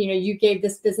gave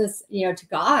this business, to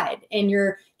God, and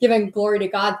you're giving glory to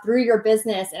God through your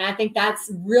business. And I think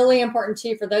that's really important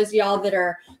too, for those of y'all that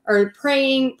are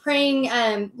praying,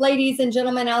 ladies and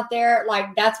gentlemen out there.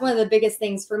 Like, that's one of the biggest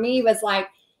things for me was like,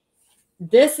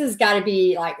 this has got to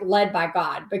be like led by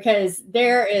God, because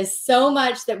there is so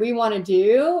much that we want to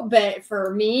do. But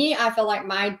for me, I feel like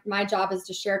my job is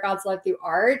to share God's love through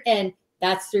art, and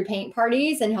that's through paint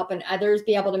parties and helping others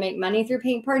be able to make money through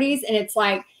paint parties. And it's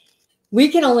like, we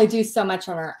can only do so much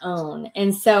on our own.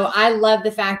 And so I love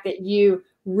the fact that you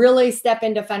really step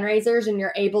into fundraisers and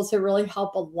you're able to really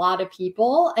help a lot of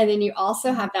people. And then you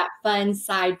also have that fun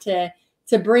side to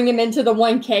bring them into the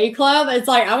 1K club. It's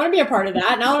like, I want to be a part of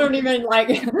that. And I don't even like,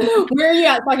 where are you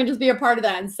at? So I can just be a part of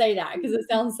that and say that, because it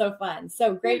sounds so fun.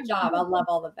 So great job. I love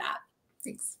all of that.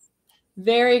 Thanks.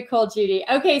 Very cool, Judy.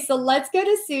 Okay, so let's go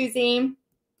to Susie.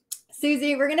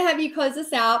 Susie, we're going to have you close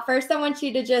us out. First, I want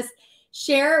you to just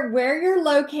share where you're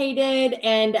located,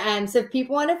 and so if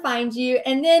people want to find you,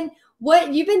 and then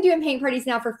what you've been doing paint parties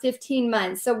now for 15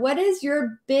 months. So what is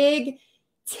your big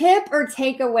tip or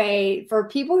takeaway for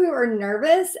people who are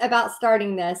nervous about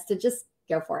starting this to just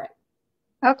go for it?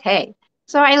 Okay.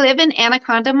 So I live in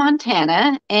Anaconda,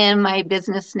 Montana, and my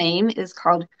business name is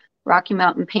called Rocky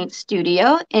Mountain Paint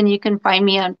Studio. And you can find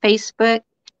me on Facebook,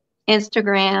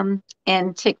 Instagram,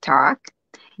 and TikTok.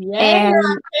 Yeah, you're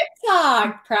on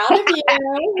TikTok. Proud of you.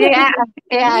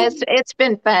 yeah, it's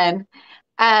been fun.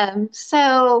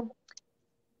 So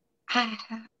I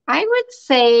would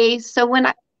say, so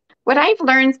what I've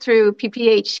learned through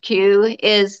PPHQ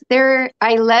is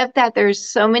I love that there's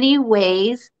so many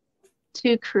ways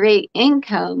to create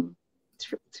income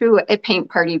through a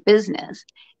paint party business.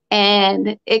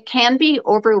 And it can be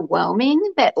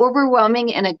overwhelming, but overwhelming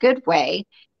in a good way.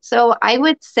 So I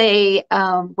would say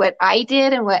what I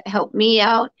did and what helped me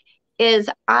out is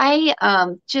I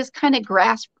just kind of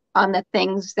grasped on the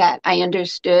things that I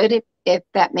understood, if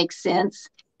that makes sense,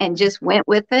 and just went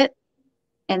with it.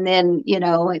 And then,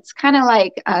 it's kind of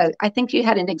like, I think you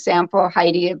had an example,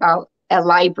 Heidi, about a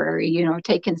library,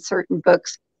 taking certain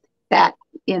books that,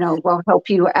 will help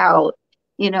you out.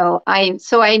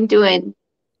 I'm doing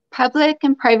public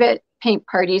and private paint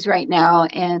parties right now,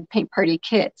 and paint party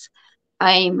kits.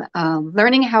 I'm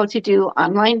learning how to do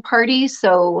online parties,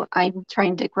 so I'm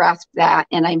trying to grasp that,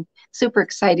 and I'm super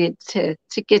excited to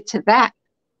get to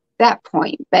that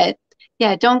point. But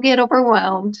yeah, don't get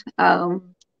overwhelmed.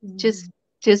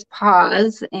 Just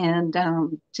pause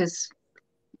and just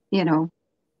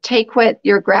take what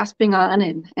you're grasping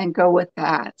on and go with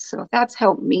that. So that's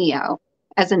helped me out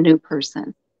as a new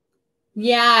person.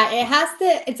 Yeah,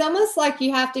 it's almost like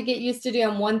you have to get used to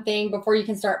doing one thing before you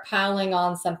can start piling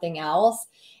on something else.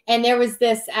 And there was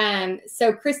this,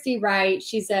 so Christy Wright,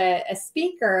 she's a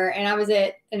speaker, and I was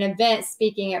at an event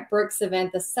speaking at Brooke's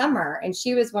event this summer, and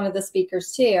she was one of the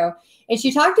speakers too. And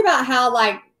she talked about how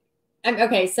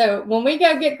okay, so when we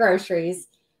go get groceries,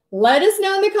 let us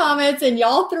know in the comments, and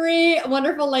y'all three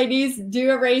wonderful ladies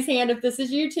do a raise hand if this is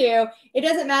you too. It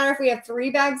doesn't matter if we have 3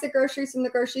 bags of groceries from the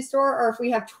grocery store or if we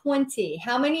have 20.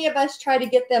 How many of us try to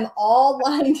get them all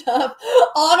lined up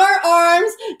on our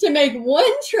arms to make one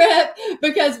trip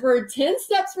because we're 10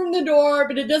 steps from the door,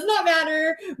 but it does not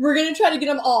matter. We're going to try to get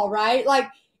them all, right? Like,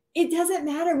 it doesn't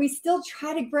matter. We still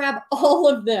try to grab all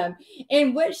of them.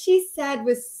 And what she said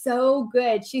was so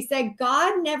good. She said,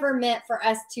 God never meant for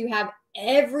us to have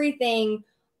everything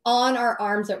on our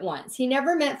arms at once. He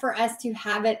never meant for us to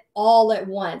have it all at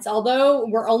once. Although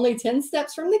we're only 10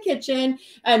 steps from the kitchen.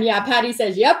 And yeah, Patty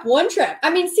says, yep, one trip. I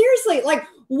mean, seriously, like,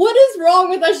 what is wrong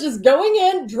with us just going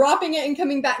in, dropping it, and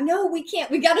coming back? No, we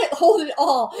can't. We got to hold it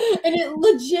all. And it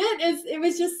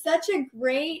was just such a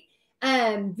great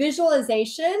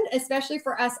visualization, especially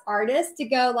for us artists, to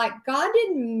go like, God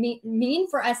didn't mean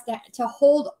for us to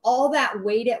hold all that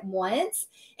weight at once.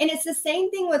 And it's the same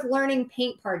thing with learning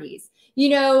paint parties.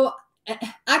 I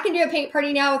can do a paint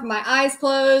party now with my eyes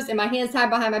closed and my hands tied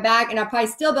behind my back, and I'll probably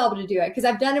still be able to do it because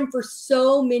I've done them for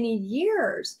so many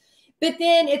years. But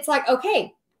then it's like,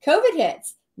 okay, COVID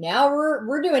hits. Now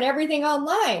we're doing everything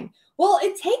online. Well,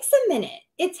 it takes a minute.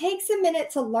 It takes a minute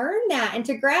to learn that and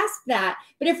to grasp that.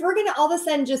 But if we're going to all of a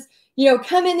sudden just,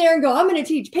 come in there and go, I'm going to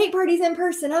teach paint parties in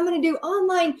person. I'm going to do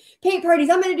online paint parties.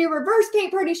 I'm going to do reverse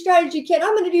paint party strategy kit.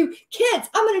 I'm going to do kits.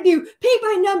 I'm going to do paint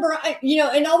by number,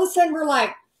 and all of a sudden we're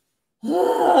like,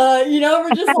 we're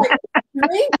just like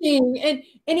drinking, and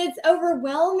it's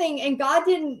overwhelming. And God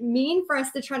didn't mean for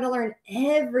us to try to learn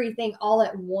everything all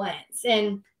at once.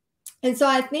 And And so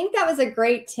I think that was a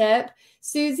great tip,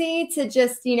 Susie, to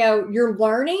just, you're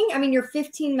learning. I mean, you're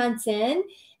 15 months in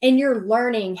and you're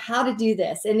learning how to do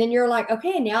this. And then you're like,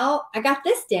 okay, now I got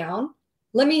this down.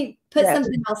 Let me put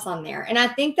something else on there. And I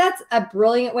think that's a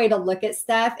brilliant way to look at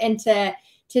stuff, and to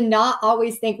not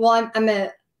always think, well, I'm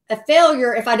a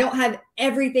failure if I don't have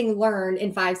everything learned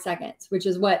in 5 seconds, which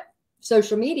is what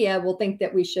social media will think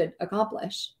that we should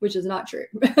accomplish, which is not true.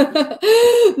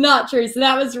 Not true. So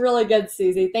that was really good,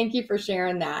 Susie. Thank you for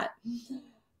sharing that.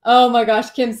 Oh my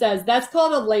gosh, Kim says, that's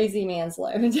called a lazy man's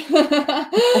load.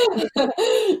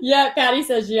 Yeah, Patty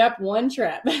says, yep, one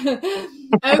trip.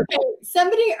 Okay,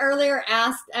 somebody earlier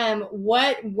asked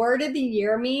what word of the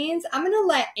year means. I'm going to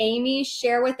let Amy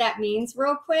share what that means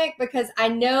real quick, because I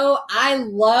know I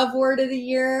love word of the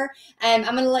year. I'm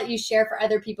going to let you share for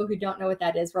other people who don't know what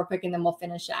that is real quick, and then we'll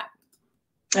finish up.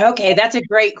 Okay, that's a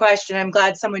great question. I'm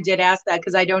glad someone did ask that,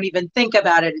 because I don't even think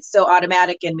about it. It's so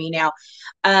automatic in me now.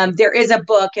 There is a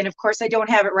book, and of course I don't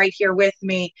have it right here with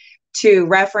me to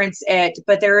reference it,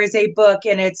 but there is a book,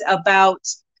 and it's about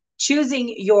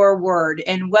choosing your word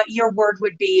and what your word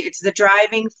would be. It's the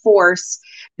driving force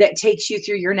that takes you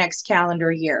through your next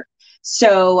calendar year.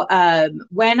 So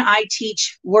when I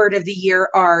teach word of the year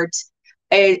art,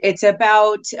 it's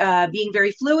about being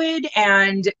very fluid,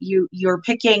 and you're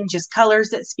picking just colors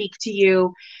that speak to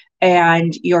you,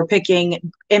 and you're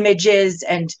picking images,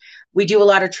 and we do a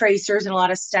lot of tracers and a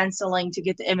lot of stenciling to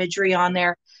get the imagery on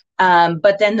there.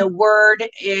 But then the word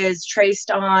is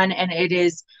traced on, and it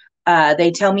is,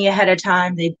 they tell me ahead of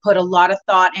time, they put a lot of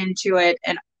thought into it.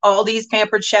 And all these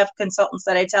Pampered Chef consultants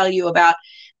that I tell you about,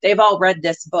 they've all read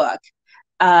this book.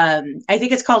 I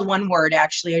think it's called One Word,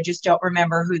 actually. I just don't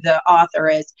remember who the author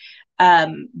is.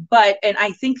 And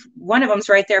I think one of them's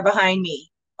right there behind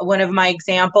me. One of my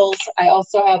examples. I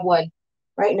also have one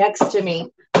right next to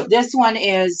me. This one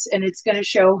is, and it's going to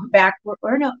show backward,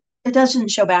 or no, it doesn't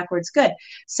show backwards. Good.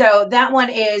 So that one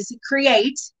is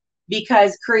create,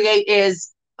 because create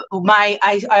is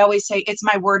I always say it's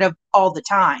my word of all the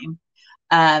time.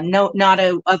 No, not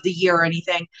of the year or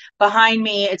anything. Behind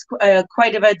me, it's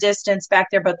quite of a distance back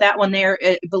there, but that one there,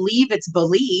 believe, it's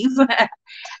believe.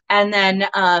 And then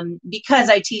because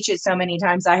I teach it so many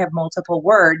times, I have multiple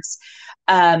words.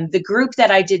 The group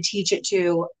that I did teach it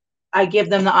to, I give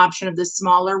them the option of the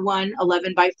smaller one,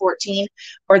 11 by 14,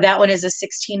 or that one is a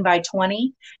 16 by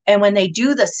 20. And when they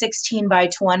do the 16 by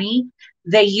 20,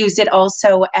 they use it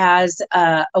also as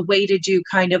a way to do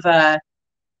kind of a,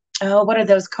 what are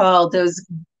those called? Those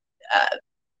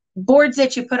boards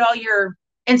that you put all your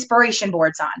inspiration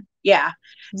boards on. Yeah.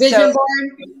 Vision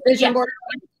board.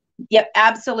 Yep,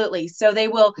 absolutely. So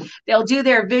they'll do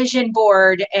their vision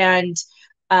board, and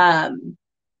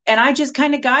I just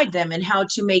kind of guide them in how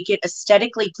to make it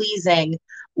aesthetically pleasing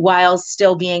while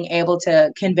still being able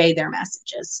to convey their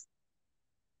messages.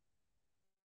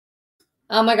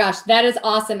 Oh my gosh, that is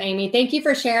awesome, Amy. Thank you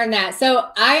for sharing that.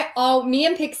 So me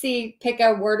and Pixie pick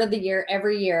a word of the year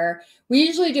every year. We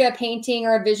usually do a painting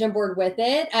or a vision board with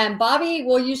it. Bobby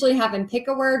will usually have him pick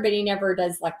a word, but he never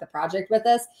does like the project with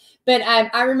us. But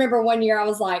I remember one year I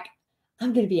was like,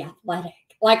 I'm going to be athletic.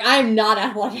 Like, I'm not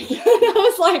athletic. I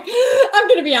was like, I'm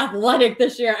going to be athletic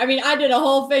this year. I mean, I did a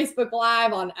whole Facebook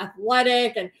Live on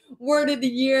athletic and word of the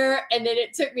year. And then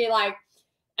it took me like,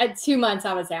 at 2 months,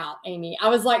 I was out, Amy. I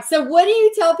was like, so what do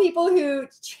you tell people who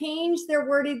change their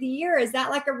word of the year? Is that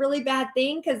like a really bad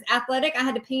thing? Because athletic, I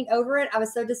had to paint over it. I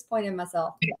was so disappointed in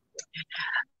myself.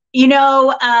 You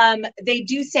know, they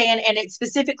do say, and it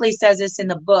specifically says this in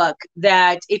the book,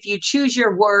 that if you choose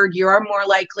your word, you are more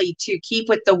likely to keep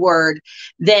with the word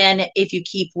than if you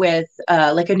keep with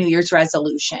like a New Year's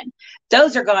resolution.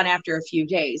 Those are gone after a few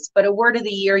days, but a word of the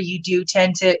year you do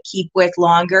tend to keep with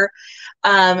longer.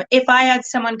 If I had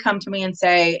someone come to me and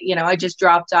say, you know, I just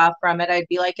dropped off from it, I'd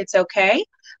be like, it's okay.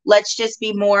 Let's just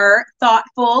be more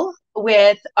thoughtful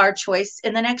with our choice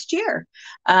in the next year,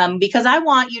 because I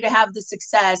want you to have the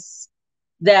success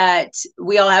that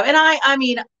we all have. And I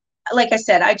mean, like I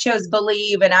said, I chose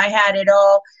believe, and I had it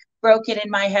all broken in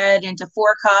my head into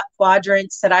 4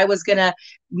 quadrants that I was going to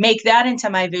make that into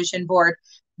my vision board.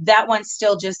 That one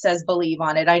still just says believe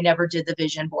on it. I never did the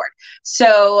vision board.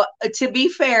 So to be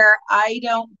fair, I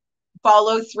don't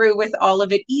follow through with all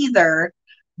of it either,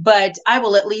 but I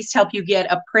will at least help you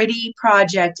get a pretty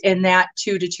project in that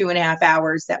 2 to 2.5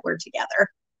 hours that we're together.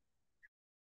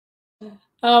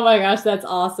 Oh my gosh, that's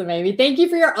awesome, Amy. Thank you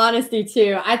for your honesty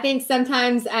too. I think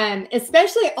sometimes,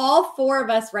 especially all 4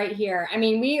 of us right here, I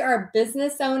mean, we are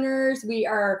business owners, we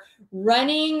are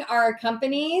running our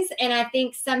companies. And I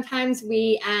think sometimes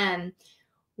we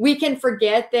we can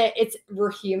forget that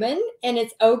we're human and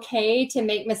it's okay to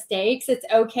make mistakes. It's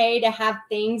okay to have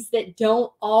things that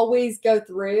don't always go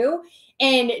through.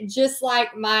 And just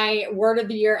like my word of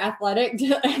the year, athletic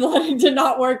did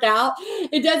not work out,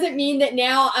 it doesn't mean that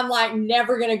now I'm like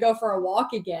never going to go for a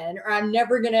walk again, or I'm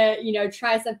never going to,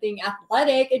 try something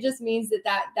athletic. It just means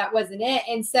that wasn't it.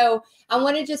 And so I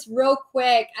want to just real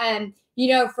quick,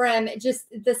 from just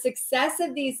the success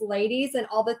of these ladies and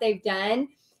all that they've done,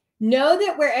 know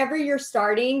that wherever you're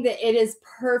starting, that it is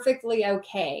perfectly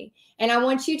okay. And I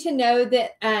want you to know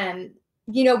that,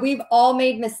 we've all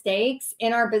made mistakes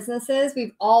in our businesses.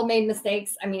 We've all made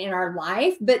mistakes, in our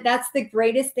life, but that's the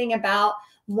greatest thing about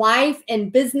life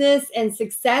and business and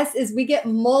success is we get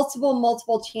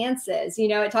multiple chances.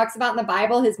 It talks about in the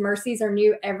Bible, his mercies are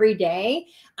new every day.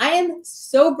 I am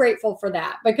so grateful for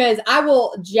that, because I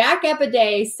will jack up a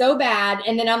day so bad.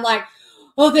 And then I'm like,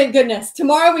 oh, thank goodness.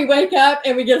 Tomorrow we wake up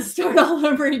and we get to start all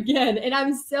over again. And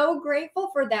I'm so grateful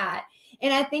for that.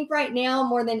 And I think right now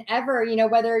more than ever,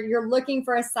 whether you're looking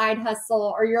for a side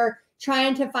hustle or you're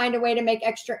trying to find a way to make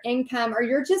extra income, or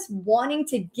you're just wanting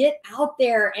to get out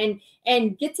there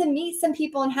and get to meet some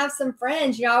people and have some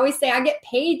friends. I always say I get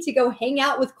paid to go hang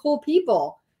out with cool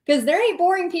people, because there ain't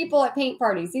boring people at paint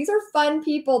parties. These are fun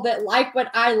people that like what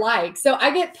I like. So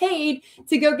I get paid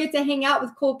to go get to hang out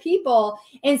with cool people.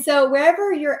 And so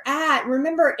wherever you're at,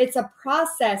 remember, it's a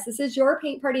process. This is your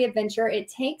paint party adventure. It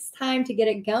takes time to get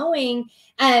it going,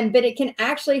 but it can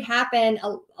actually happen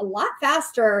a lot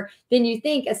faster than you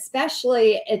think,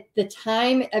 especially at the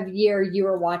time of year you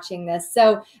are watching this.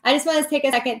 So I just want to take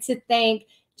a second to thank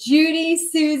Judy,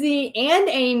 Susie, and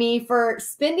Amy for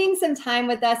spending some time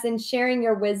with us and sharing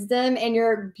your wisdom and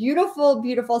your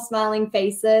beautiful smiling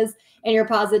faces and your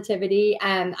positivity.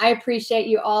 I appreciate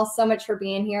you all so much for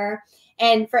being here.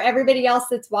 And for everybody else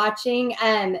that's watching,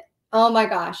 oh my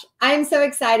gosh, I'm so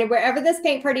excited. Wherever this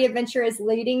paint party adventure is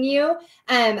leading you,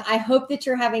 I hope that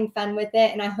you're having fun with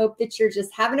it. And I hope that you're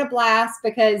just having a blast,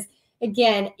 because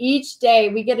again, each day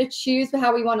we get to choose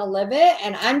how we want to live it.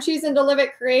 And I'm choosing to live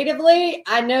it creatively.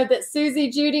 I know that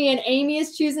Susie, Judy, and Amy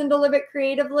is choosing to live it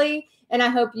creatively. And I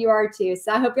hope you are too.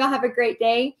 So I hope y'all have a great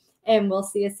day, and we'll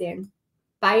see you soon.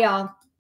 Bye, y'all.